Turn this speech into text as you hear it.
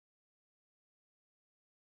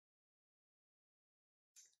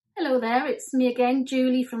Hello there, it's me again,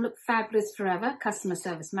 Julie from Look Fabulous Forever, Customer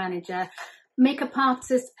Service Manager, Makeup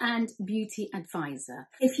Artist and Beauty Advisor.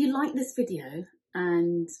 If you like this video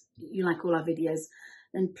and you like all our videos,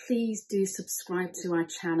 then please do subscribe to our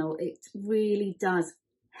channel. It really does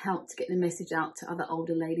help to get the message out to other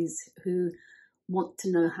older ladies who want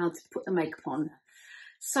to know how to put the makeup on.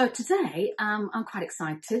 So today, I'm quite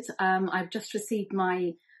excited. I've just received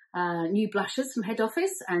my new blushes from head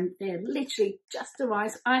office and they're literally just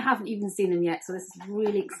arrived. I haven't even seen them yet, so this is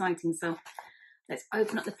really exciting. So let's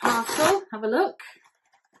open up the parcel, have a look.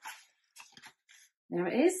 There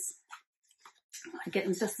it is. I get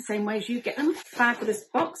them just the same way as you get them. Fabulous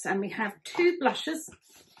box, and we have two blushes.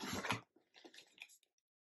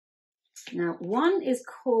 Now, one is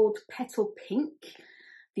called Petal Pink,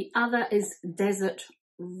 the other is Desert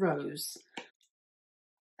Rose.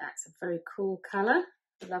 That's a very cool colour,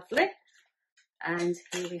 lovely. And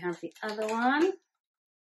here we have the other one.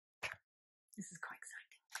 This is quite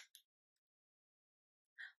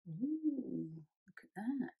exciting. Ooh, look at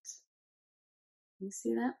that. Can you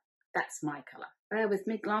see that? That's my colour. Bear with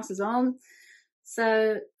me, glasses on.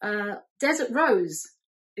 So, Desert Rose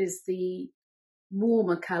is the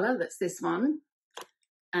warmer colour, that's this one.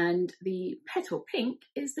 And the Petal Pink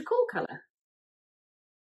is the cool colour.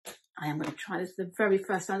 I am going to try this the very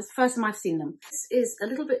first time. It's the first time I've seen them. This is a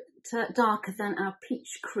little bit darker than our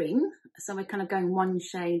peach cream. So we're kind of going one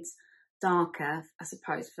shade darker, I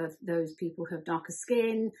suppose, for those people who have darker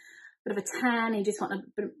skin, bit of a tan, you just want a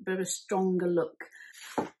bit of a stronger look.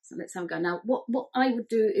 So let's have a go. Now, what I would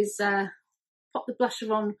do is pop the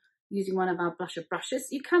blusher on using one of our blusher brushes.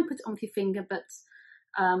 You can put it on with your finger, but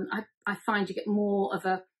I find you get more of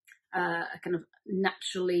a kind of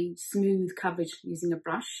naturally smooth coverage using a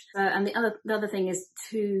brush. And the other thing is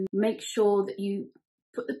to make sure that you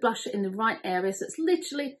put the blusher in the right area. So it's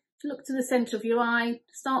literally, if you look to the centre of your eye,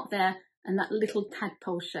 start there, and that little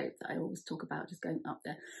tadpole shape that I always talk about, just going up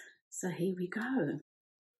there. So here we go.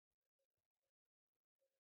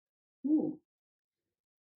 Ooh,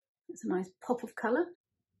 that's a nice pop of colour.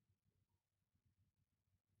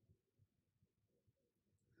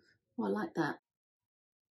 Oh, I like that.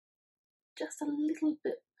 Just a little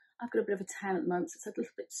bit, I've got a bit of a tan at the moment, so it's a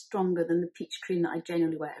little bit stronger than the peach cream that I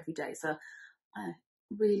generally wear every day. So I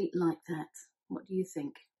really like that. What do you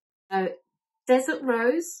think? Desert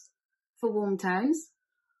Rose for warm tones,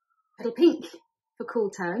 Petal Pink for cool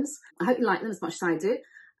tones. I hope you like them as much as I do,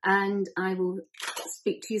 and I will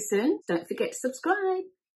speak to you soon. Don't forget to subscribe.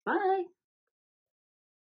 Bye.